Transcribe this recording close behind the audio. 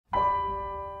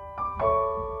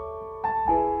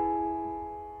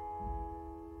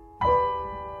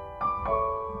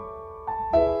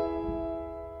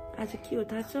चाहिँ के हो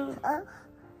थाहा छ?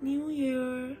 New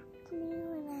year.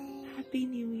 Happy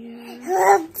New Year.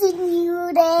 Happy New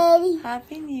Year.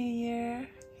 Happy New Year.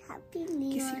 Happy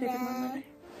New किसी को Year.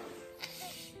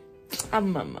 तो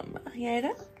मामा यहाँ हेर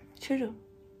छोरो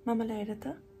मामालाई हेर त.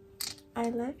 I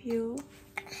love you.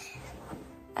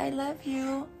 I love you.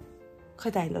 खै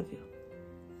त I love you.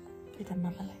 यता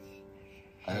मामालाई.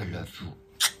 I love you.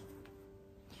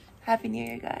 Happy New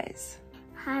Year guys.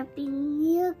 Happy New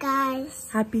Year, guys.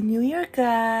 Happy New Year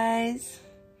guys.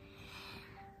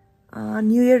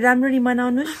 New Year राम्ररी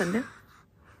मनाउनुस् भन्दै.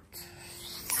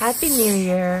 Happy New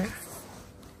Year.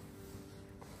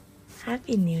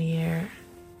 Happy New Year.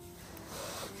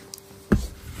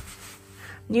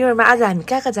 New Year मा आज हामी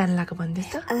कहाँ जान लाग्यो भन्दै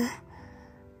त?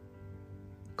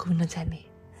 घुम्न जाने.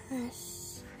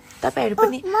 तपाईहरु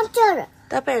पनि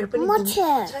तपाईहरु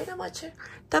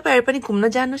पनि घुम्न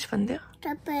जानुस् भन्दै.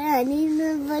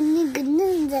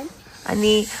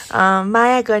 अनि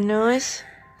माया गर्नुस्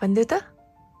भन्दै त?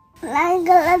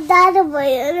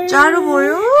 जाडो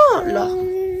भयो ल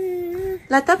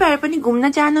ल तपाईहरु पनि घुम्न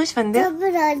जानुस् भन्दै.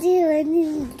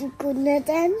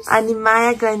 अनि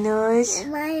माया गर्नुस्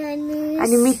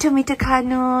अनि मिठो मिठो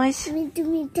खानुस्.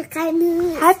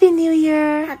 Happy New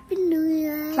Year.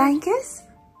 Flying kiss.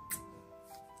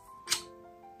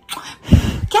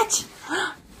 Catch.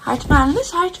 Heart ma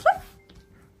halnuस् heart ma.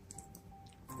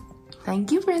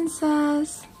 Thank you princess.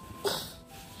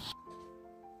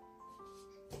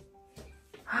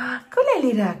 कसले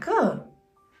लिइरहेको?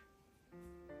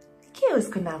 के हो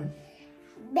उसको नाम?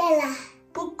 बेला.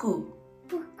 पुक्कु.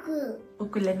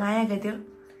 पुक्कुले माया गर्दियो.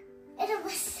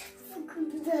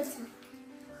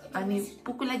 अनि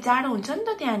पुक्कुलाई जाडो हुन्छ नि त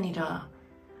त्यहाँनिर.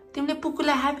 तिमीले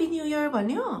पुक्कुलाई ह्यापी न्यू इयर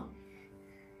भन्यो?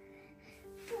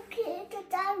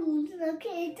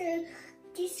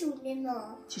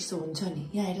 चिसो हुन्छ नि.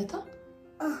 यहाँ हेर त.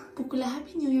 पुक्कुलाई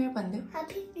ह्यापी न्यू इयर भन्दियो.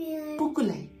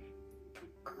 पुक्कुलाई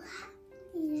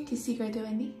किसी गर्दियो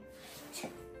अनि.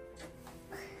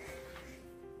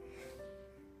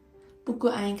 पुक्कु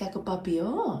आयङ्काको पपी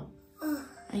हो.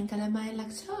 आयङ्कालाई माया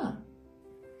लाग्छ.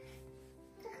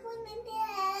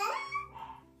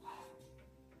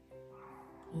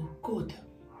 Good.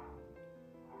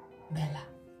 Bella.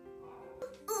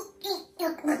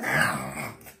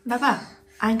 बाबा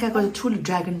आयङ्काको ठुलो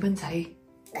ड्रागन पनि छ है.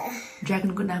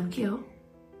 ड्रागनको नाम के हो?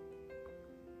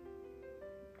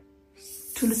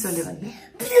 ठुलो सोले भन्ने.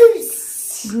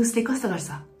 ब्रुसले कस्तो गर्छ?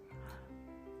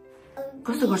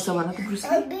 कस्तो गर्छ भन त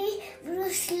ब्रुसले?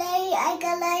 ब्रुसले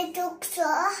आयङ्कालाई टोक्छ.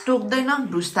 टोक्दैन.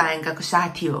 ब्रुस त आयङ्काको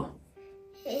साथी हो.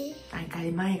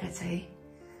 आयङ्काले माया गर्छ है.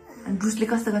 अनि ब्रुसले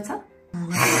कस्तो गर्छ?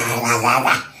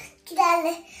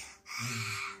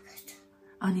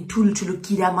 अनि ठुलो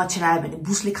किरा मच्छर आयो भने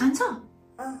ब्रुसले खान्छ?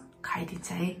 खाइदिन्छ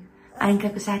है.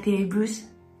 आयङ्काको साथी है ब्रुस.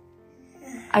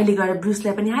 अहिले गएर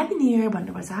ब्रुसलाई पनि ह्यापी न्यू इयर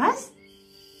भन्नुपर्छ.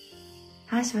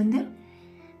 हाँस भन्दियो.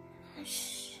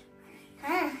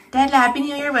 ड्याडलाई happy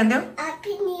new year भन्दियो.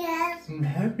 Happy New Year.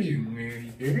 Happy New Year.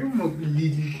 Happy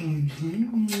New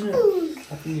Year.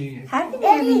 Happy New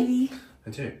Year baby.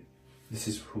 Ajay, this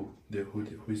is who? Who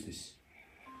is this?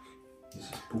 This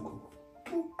is Puku.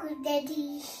 Puku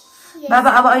Daddy. बाबा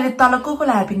अब अहिले तल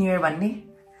कोलाई happy new year भन्ने?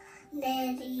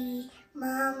 Daddy,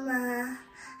 Mama,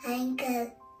 Uncle,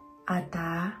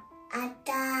 Ata,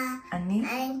 अनि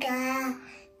Uncle,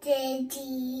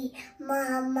 Daddy,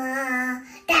 Mama,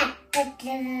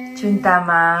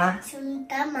 Chuntama,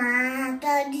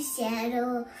 Daddy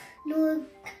Shadow, no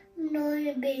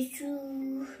Besu,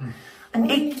 अनि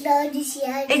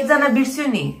एकजना बिर्स्यो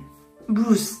नि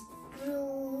ब्रुस.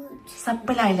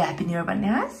 सबैलाई अहिले ह्यापी न्यू इयर भन्ने.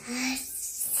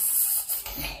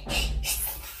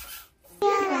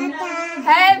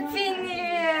 Happy New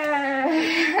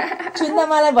Year.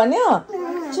 चुन्तामालाई भन्यो.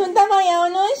 चुन्तामा यहाँ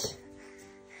आउनुहोस्.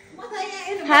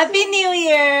 Happy new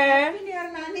year.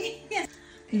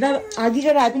 आदिर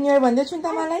ह्यापी न्यू इयर भन्दै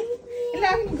चुन्तामालाई.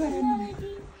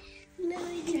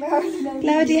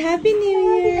 Cloudy happy new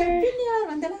year.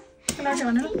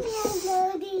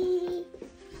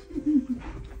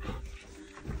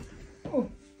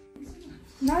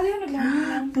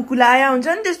 पुक्कुलाई आया हुन्छ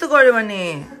नि त्यस्तो गर्यो भने.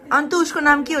 अन्त उसको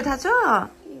नाम के हो थाहा छ?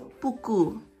 पुक्कु.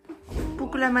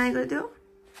 पुक्कुलाई माया गरिदियो.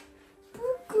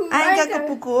 आयङ्काको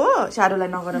पुक्कु हो. सारोलाई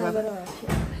नगर बाबा.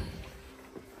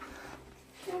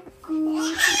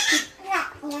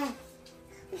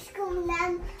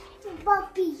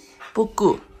 पुक्कु.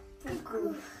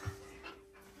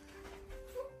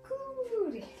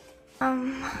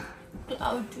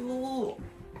 क्लाउडु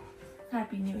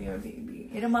ह्यापी न्यू इयर बेबी.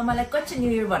 हेर मामालाई कच्ची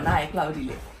न्यू इयर भन्न आयो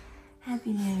क्लाउडीले. ह्यापी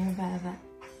न्यू इयर बाबा.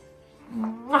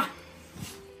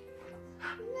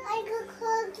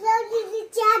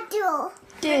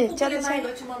 के चले माया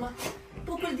गर्छु मामा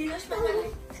पुकुल दिनुस् मामालाई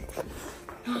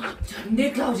झन्डै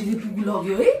क्लाउडीले पुकुल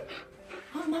लग्यो है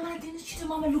मामालाई दिनुस् छिटो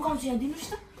मामा लुकाउँछु यहाँ दिनुस्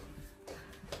त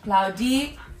क्लाउडी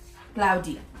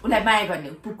क्लाउडी उलाई माया गर्ने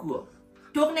पुकु हो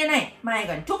टोक्ने नै माया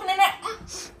गर्ने टोक्ने नै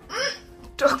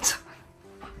टोक्छ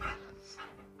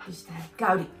बिस्तारै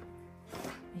क्लाउडी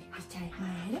बिस्तारै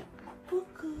माया र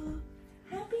पुकु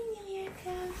happy new year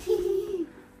cloudy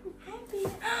happy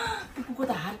पुकुको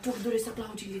त हात टोक्दो रहेछ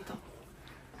क्लाउडीले त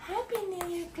ह्यापी न्यू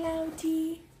इयर क्लाउडी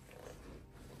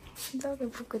जब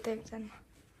पुकु त एकजना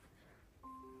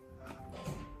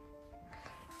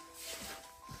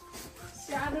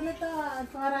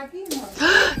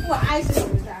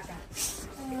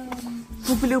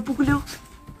पुकुल्यो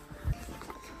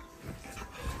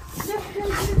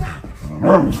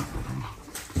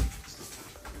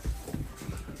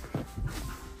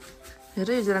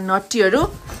हेर योजना नट्टीहरू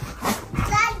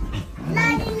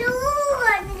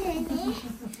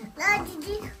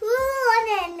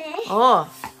हो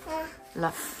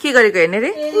ल के गरेको हेर्ने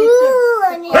रे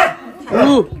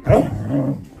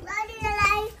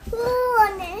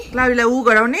क्लाउडीलाई ऊ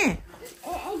गराउने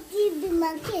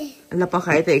ल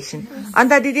पखायो त एकछिन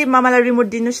अन्त दिदी मामालाई रिमोट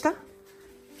दिनुस् त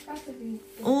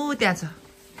ऊ त्यहाँ छ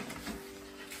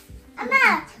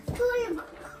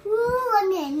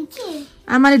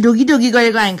आमाले ढोगी ढोगी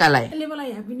गरेको आयङ्कालाई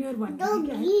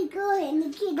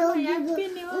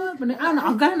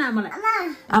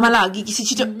आमालाई अघि किसी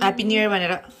छिटो ह्याप्पी न्यू इयर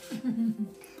भनेर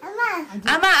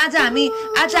आमा आज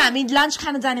हामी लन्च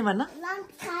खान जाने भन्न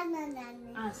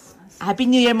ह्याप्पी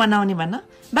न्यू इयर मनाउने भन्न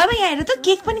बाबा यहाँ हेर त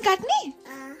केक पनि काट्ने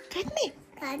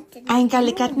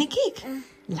आयङ्काले काट्ने केक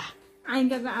ल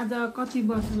आयङ्काको आज कति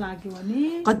वर्ष लाग्यो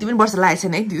भने कति पनि वर्ष लागेको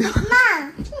छैन है दिदी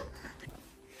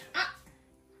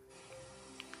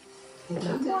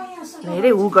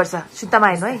हेरे ऊ गर्छ सुत्तामा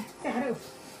आएन है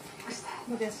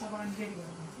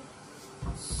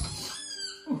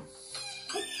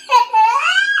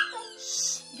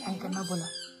आयङ्का नबोल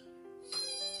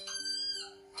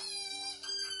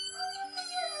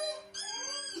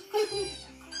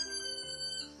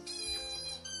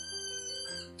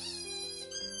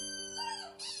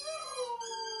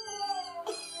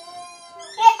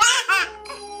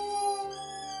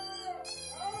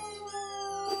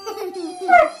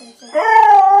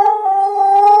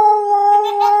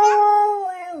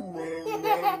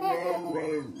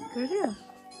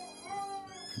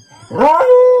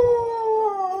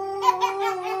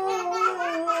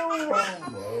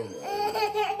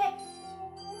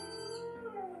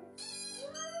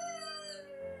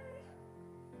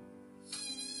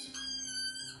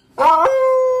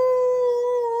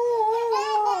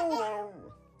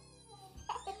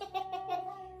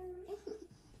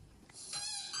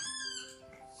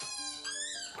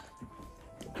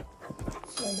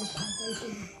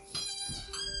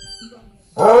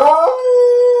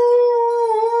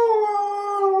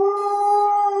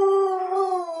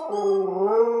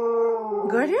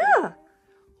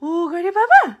गऱ्यो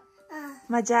बाबा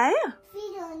मजा आयो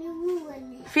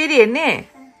फेरि हेर्ने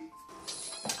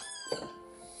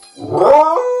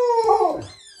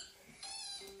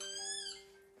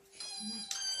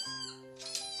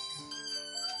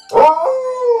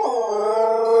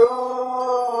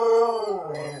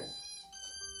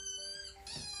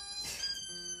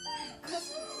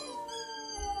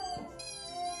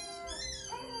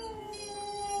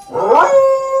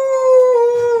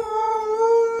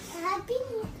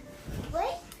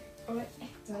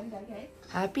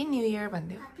Happy New Year,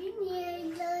 Bandu. Happy New Year,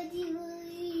 Cloudy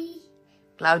boy.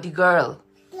 Cloudy girl.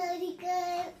 Cloudy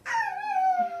girl.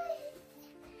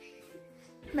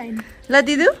 ल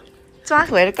दिदु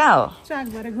चाख भएर कहाँ हो चाक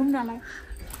भएर घुम्नलाई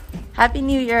Happy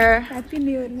New Year. Happy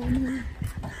new year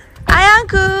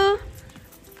आयाङ्कु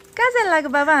कहाँ जान लाग्यो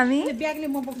बाबा हामी ब्यागले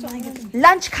म बोक्छु आइगा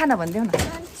लन्च खान भन्देऊ न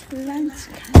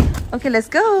लन्च ओके लेट्स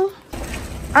गो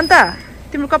अन्त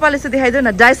तिम्रो कपाल यस्तो देखाइदेऊ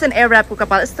न डाइसन एयर ऱ्यापको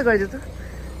कपाल यस्तो गरिदेऊ त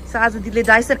सो आज दिदीले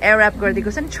डाइसन एयर ऱ्याप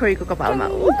गरिदिएको छ नि छोरीको कपालमा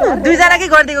दुईजनाकै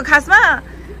गरिदिएको खासमा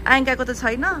आयङ्काको त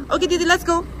छैन ओके दिदी लेट्स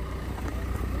गो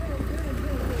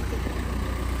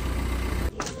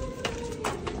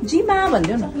जिमा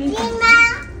भन्देऊ न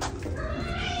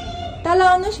तल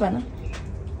आउनुहोस् भन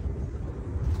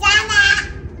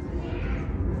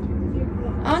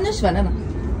आउनुहोस् भन न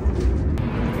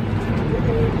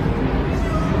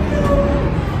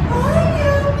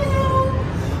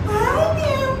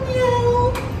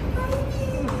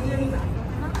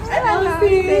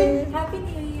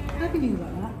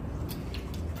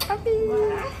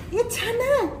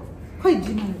Hey,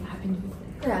 Jima, Happy New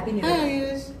Year. Happy New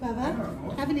Year. Hi, Baba.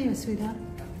 Happy New Year, sweetheart.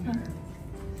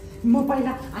 Mo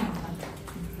paila.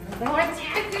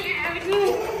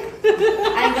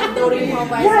 Ayanka दौडिने ठाउँ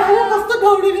पाएछ यहाँ अहिले कस्तो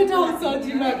दौडिने ठाउँ छ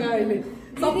जिमाको अहिले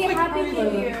Baby, happy New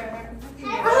Year.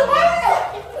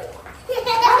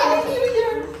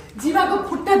 जिमाको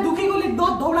खुट्टा दुखेकोले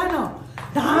दौडान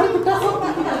ढाड खुट्टा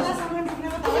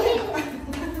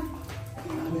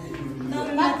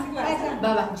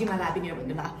Baba, जिमालाई happy new year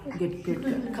भन्नु ल good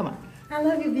come on I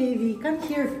love you baby come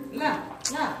here ल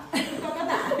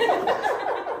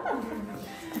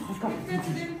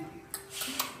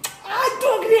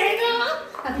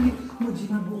म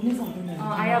जिमा बोल्नै सक्दैन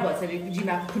आया भन्छ रे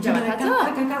जिमा खुट्टामा थाहा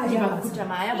छ जिमा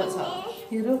खुट्टामा आया भन्छ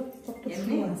हेर कस्तो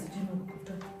ठुलो हुन्छ जिमाको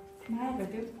खुट्टा माया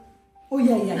गर्थ्यो Oh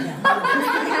yeah.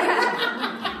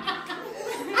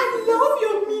 I love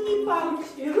your mini pouch.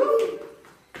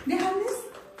 They have this.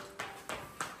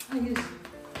 I use.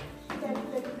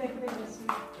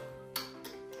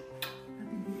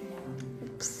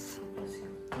 Oops.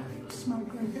 Smell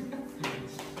good.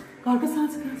 Karki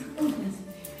sounds good.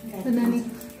 The nanny.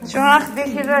 Joach,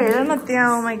 देखेर हेर न त्यहाँ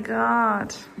oh my god.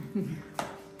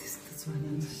 This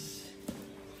one.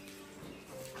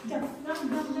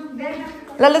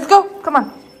 Let's go. Come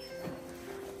on.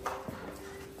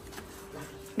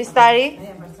 Bistari.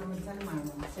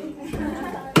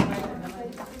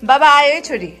 Baba आयो है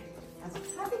छोरी.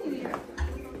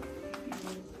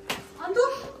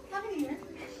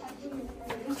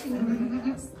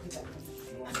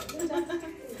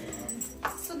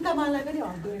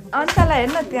 अन्तलाई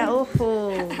हेर्न त्यहाँ ओहो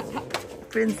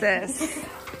प्रिन्सेस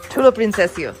ठुलो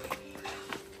प्रिन्सेस यो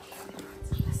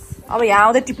अब यहाँ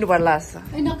आउँदै टिप्नु पर्ला जस्तो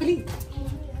नकली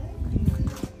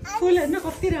फुल हेर्न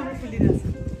कति राम्रो फुलिरहेछ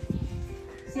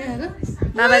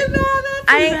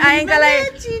आयङ्कालाई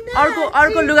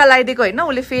अर्को लुगा लगाइदिएको होइन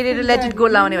उसले फेरि लेट इट गो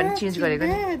लाउने भने चेन्ज गरेको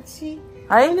नि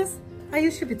है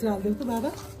आयुष्य भित्र हाल्देऊ त बाबा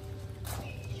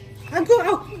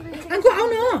आउ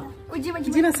न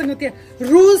जिमासँग त्यहाँ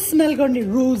रोज स्मेल गर्ने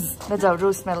रोज जाऊ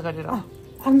रोज स्मेल गरेर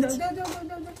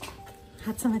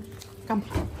हातसँग कम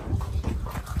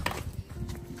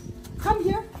Come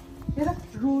here. Here,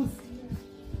 rose.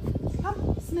 Come,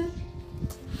 smell.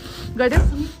 गर्दियौ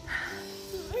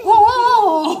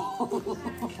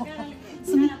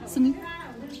सुनि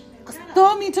कस्तो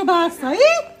मिठो बास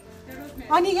है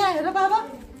अनि यहाँ हेर बाबा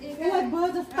यसलाई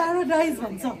बर्ड अफ प्याराडाइज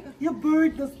भन्छ यो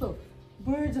बर्ड जस्तो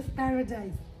बर्ड अफ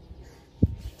प्याराडाइज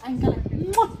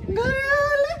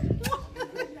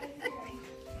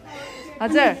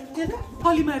हजुर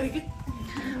फली मारे के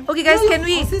Okay guys, can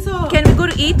we go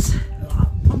to eat?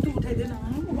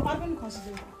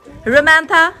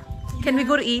 Ramantha, can we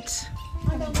go to eat?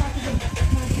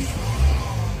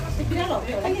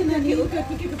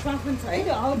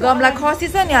 गमला खसी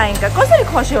छ नि आयङ्का कसरी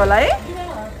खस्यो होला है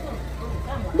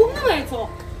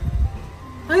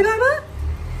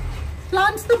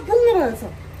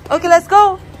Okay, let's go.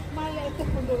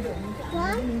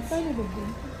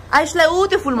 आयुषलाई ऊ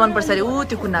त्यो फुल मन पर्छ अरे ऊ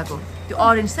त्यो कुनाको त्यो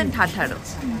ऑरेंज छ नि ठाडो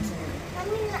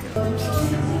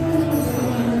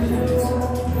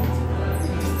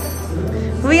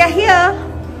We are here.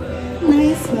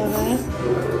 Nice, Baba.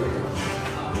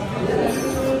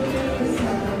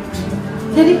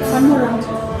 Daddy, one more round.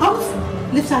 House,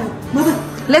 lift side. Mother.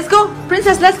 Let's go,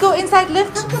 princess. Let's go inside.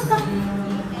 Lift.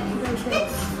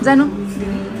 Janu.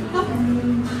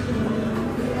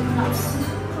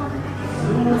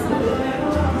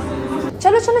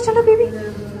 चलो बेबी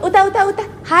उता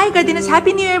high गरिदिनुस्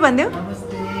happy new year भन्दियौ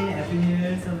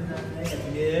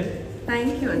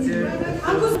thank you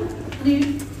हजुर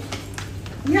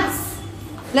Yes.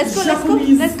 Let's go.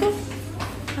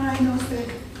 I know, sir.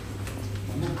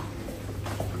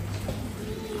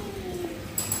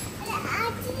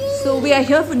 So we are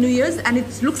here for New Year's and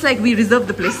it looks like we reserved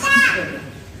the place.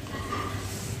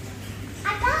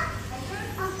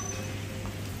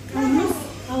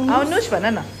 आउनुस् भन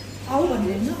न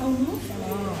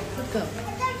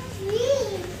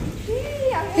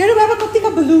हेर बाबा कतिका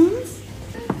balloons.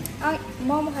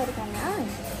 Momo खाएर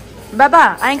खाने बाबा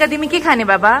आयङ्का तिमी के खाने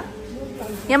बाबा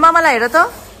यहाँ मामालाई हेर त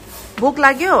भोक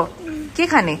लाग्यो के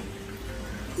खाने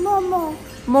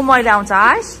मोमो अहिले आउँछ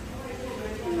आश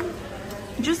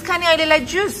जुस खाने अहिलेलाई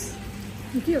जुस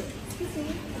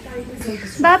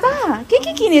बाबा के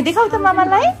किने देखाउ त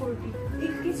मामालाई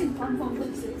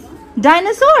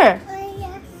डाइनोसोर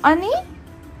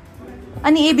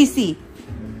अनि एबीसी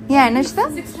यहाँ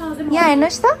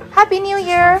हेर्नुहोस् त ह्यापी न्यू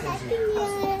इयर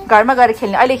घरमा गएर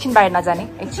खेल्ने अहिले एकछिन बाहिर नजाने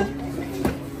एकछिन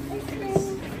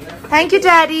thank you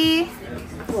daddy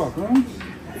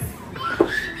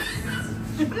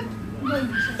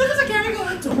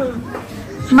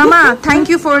Mama, thank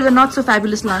you for the not so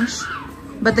fabulous lunch,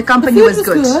 but the company was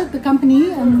good. The company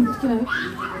and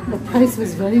the price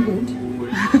was very good.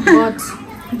 But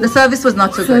The service was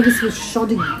not so good. Service was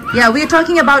shoddy. Yeah, we are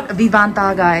talking about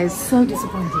Vivanta, guys. So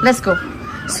disappointing. Let's go.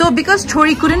 So because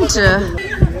Chori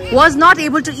was not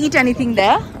able to eat anything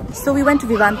there, so we went to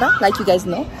Vivanta, like you guys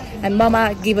know. And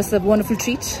Mama gave us a wonderful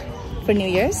treat for New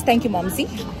Year's. Thank you, Momsy.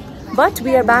 But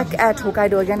we are back at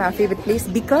Hokkaido again, our favorite place,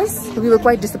 because we were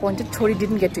quite disappointed. Chori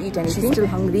didn't get to eat anything. She's still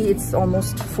hungry. It's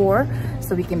almost 4,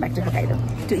 so we came back to Hokkaido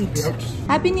to eat.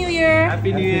 Happy New Year!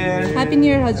 Happy New Year! Happy New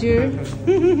Year, Hajur!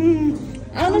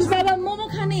 Anush Baba, momo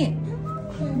khane.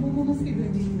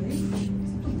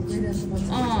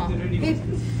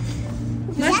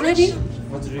 Much ready?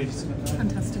 What's ready?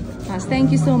 Fantastic. Yes,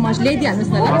 thank you so much. Lady Anush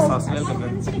na la.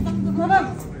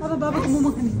 Baba,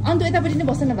 momo khane. Anto etapati ni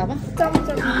bस्न Baba.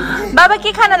 Baba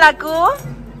के खाना लाग्यो?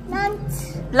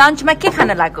 Lunch ma के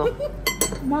खाना लाग्यो?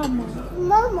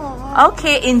 Mama.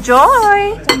 Okay,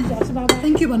 enjoy.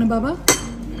 Thank you, Baba.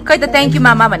 खै त thank you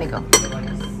mama भनेको.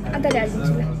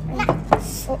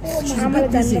 She's a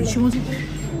bit busy. She wants.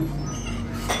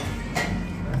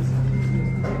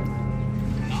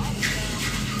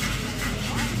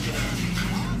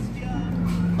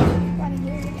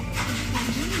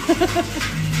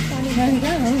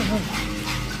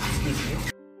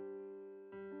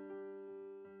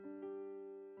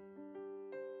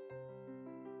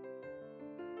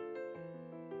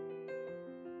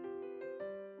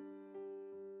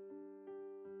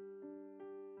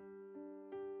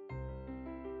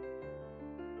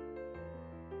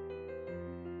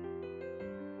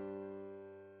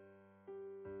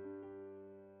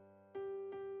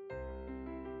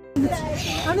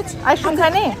 Ice cream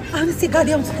खाने? Honestly,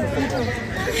 गाडी आउँछ।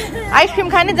 आइसक्रिम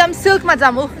खाने जाम सिल्कमा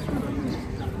जाम हो।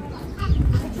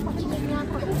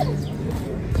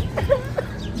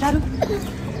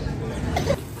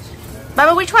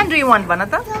 Baba, which one do you want, भन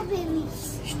त?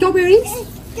 Strawberries?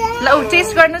 ल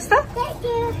टेस्ट गर्नुस् त?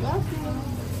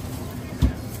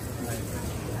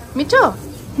 मिठो?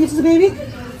 This is baby.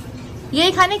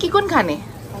 यही खाने कि कुन खाने?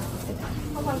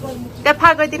 त्यहाँ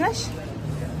फाक गरिदिनुस्?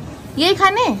 यही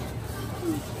खाने?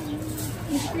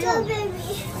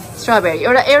 Strawberry.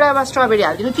 एउटा strawberry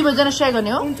हाल्दिनु। तिम्रो जना शेयर गर्ने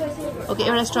हो? Okay,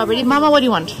 एउटा strawberry. Mama, what do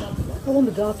you want? I want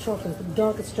the dark chocolate, the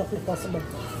darkest chocolate possible.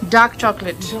 Dark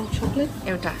chocolate. Dark chocolate?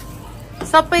 एउटा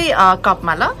सबै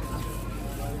कपमा ल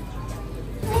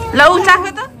ल उ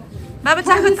चाख्यो त बाबा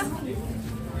चाख्यो त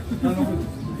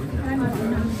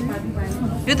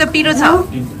यो त पिरो छ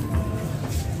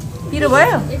पिरो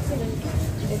भयो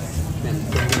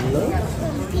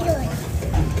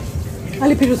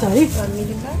Ali piru sari.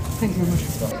 Thank you very much.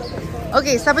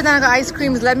 Okay, सबैजनाको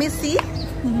आइसक्रिम्स let me see.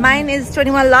 Mine is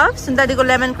 21 Love, Sundariको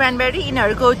lemon cranberry,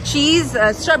 यिनीहरुको cheese,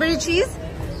 strawberry cheese.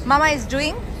 Mama is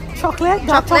doing Chocolate,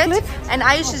 dark chocolate. And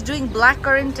Ayush is doing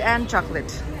blackcurrant and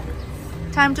chocolate.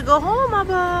 Time to go home,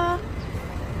 Abba.